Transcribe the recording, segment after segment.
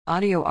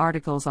Audio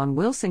articles on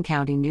Wilson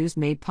County News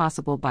made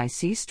possible by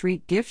C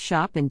Street Gift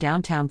Shop in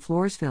downtown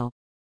Floresville.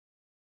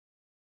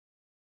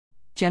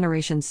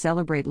 Generations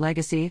celebrate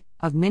legacy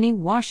of Minnie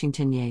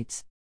Washington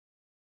Yates.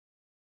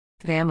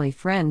 Family,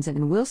 friends,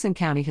 and Wilson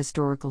County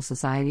Historical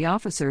Society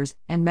officers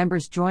and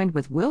members joined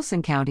with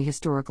Wilson County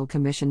Historical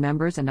Commission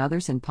members and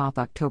others in Poth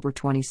October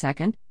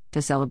 22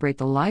 to celebrate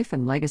the life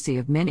and legacy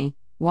of Minnie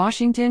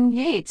Washington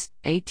Yates,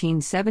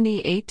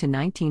 1878 to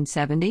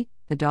 1970,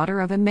 the daughter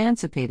of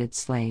emancipated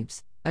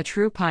slaves, a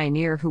true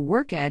pioneer who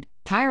worked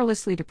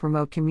tirelessly to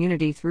promote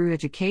community through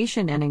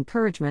education and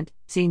encouragement.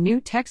 See New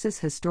Texas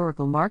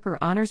Historical Marker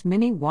honors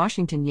Minnie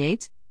Washington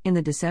Yates in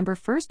the December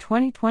 1,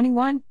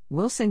 2021,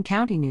 Wilson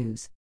County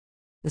News.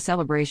 The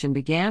celebration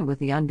began with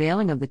the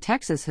unveiling of the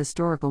Texas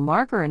Historical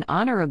Marker in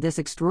honor of this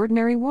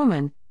extraordinary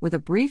woman, with a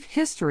brief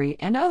history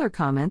and other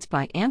comments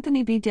by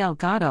Anthony B.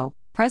 Delgado,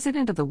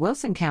 president of the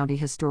Wilson County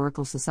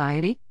Historical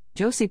Society,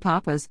 Josie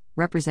Papas,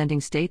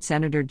 representing State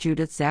Senator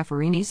Judith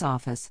Zaffarini's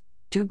office,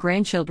 two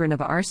grandchildren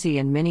of R.C.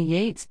 and Minnie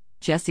Yates,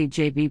 Jesse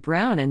J.B.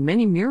 Brown and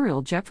Minnie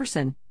Muriel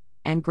Jefferson,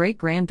 and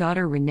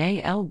great-granddaughter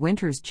Renee L.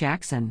 Winters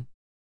Jackson.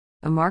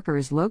 The marker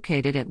is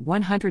located at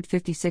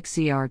 156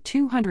 CR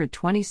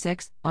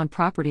 226 on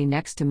property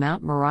next to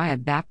Mount Moriah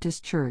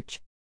Baptist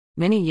Church.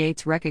 Minnie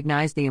Yates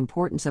recognized the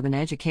importance of an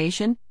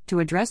education to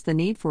address the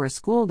need for a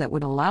school that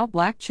would allow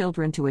Black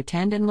children to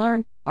attend and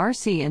learn.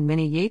 R.C. and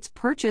Minnie Yates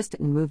purchased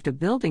and moved a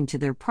building to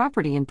their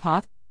property in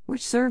Poth,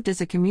 which served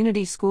as a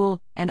community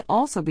school and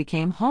also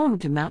became home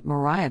to Mount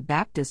Moriah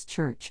Baptist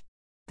Church.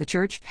 The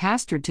church,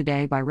 pastored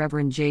today by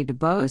Reverend J.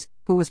 DuBose,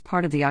 who was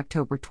part of the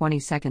October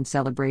 22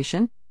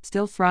 celebration,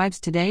 still thrives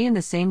today in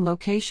the same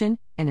location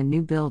and a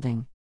new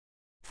building.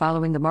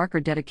 Following the marker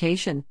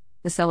dedication,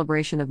 the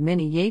celebration of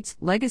Minnie Yates'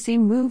 legacy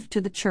moved to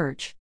the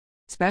church.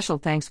 Special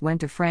thanks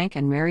went to Frank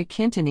and Mary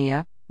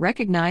Quintanilla,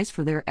 recognized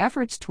for their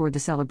efforts toward the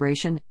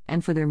celebration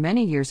and for their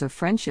many years of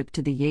friendship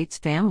to the Yates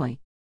family.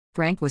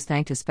 Frank was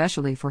thanked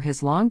especially for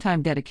his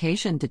longtime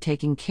dedication to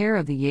taking care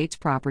of the Yates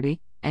property,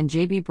 and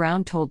J.B.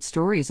 Brown told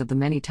stories of the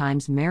many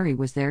times Mary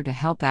was there to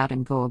help out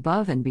and go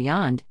above and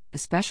beyond,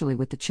 especially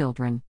with the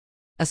children.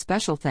 A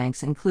special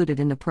thanks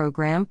included in the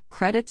program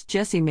credits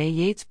Jessie Mae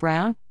Yates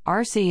Brown,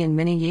 R.C. and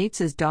Minnie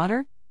Yates'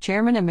 daughter,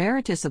 Chairman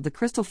Emeritus of the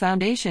Crystal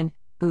Foundation,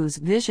 whose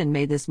vision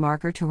made this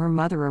marker to her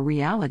mother a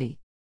reality.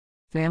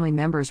 Family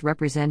members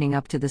representing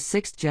up to the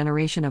sixth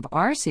generation of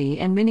R.C.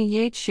 and Minnie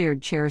Yates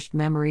shared cherished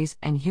memories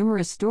and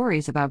humorous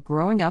stories about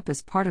growing up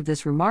as part of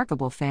this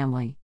remarkable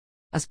family.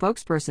 A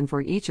spokesperson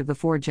for each of the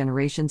four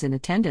generations in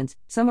attendance,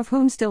 some of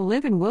whom still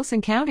live in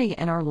Wilson County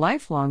and are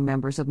lifelong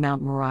members of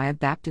Mount Moriah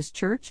Baptist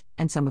Church,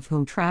 and some of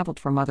whom traveled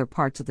from other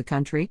parts of the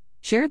country,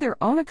 shared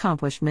their own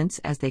accomplishments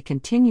as they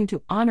continue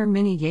to honor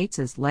Minnie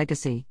Yates'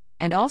 legacy,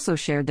 and also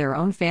shared their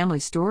own family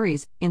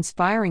stories,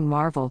 inspiring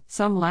marvel,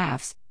 some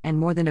laughs, and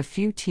more than a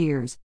few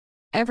tears.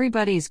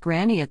 Everybody's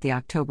granny at the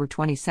October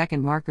 22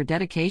 marker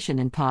dedication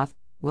in Poth,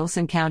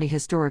 Wilson County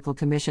Historical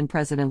Commission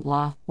President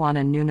La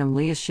Juana Newnham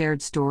Leah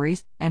shared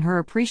stories and her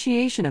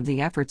appreciation of the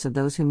efforts of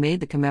those who made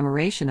the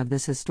commemoration of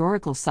this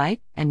historical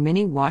site and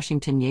Minnie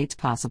Washington Yates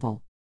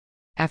possible.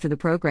 After the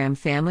program,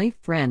 family,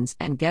 friends,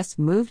 and guests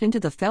moved into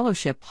the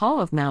Fellowship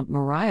Hall of Mount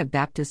Moriah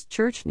Baptist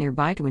Church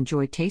nearby to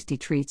enjoy tasty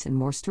treats and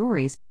more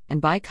stories,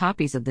 and buy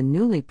copies of the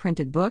newly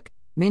printed book,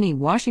 Minnie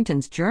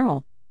Washington's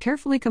Journal,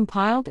 carefully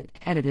compiled and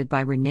edited by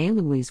Renee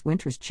Louise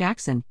Winters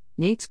Jackson,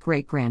 Yates'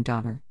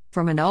 great-granddaughter.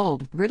 From an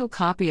old, brittle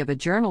copy of a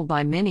journal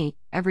by Minnie,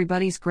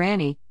 Everybody's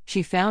Granny,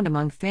 she found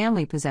among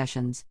family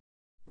possessions.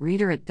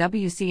 Reader at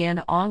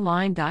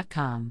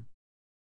WCNonline.com.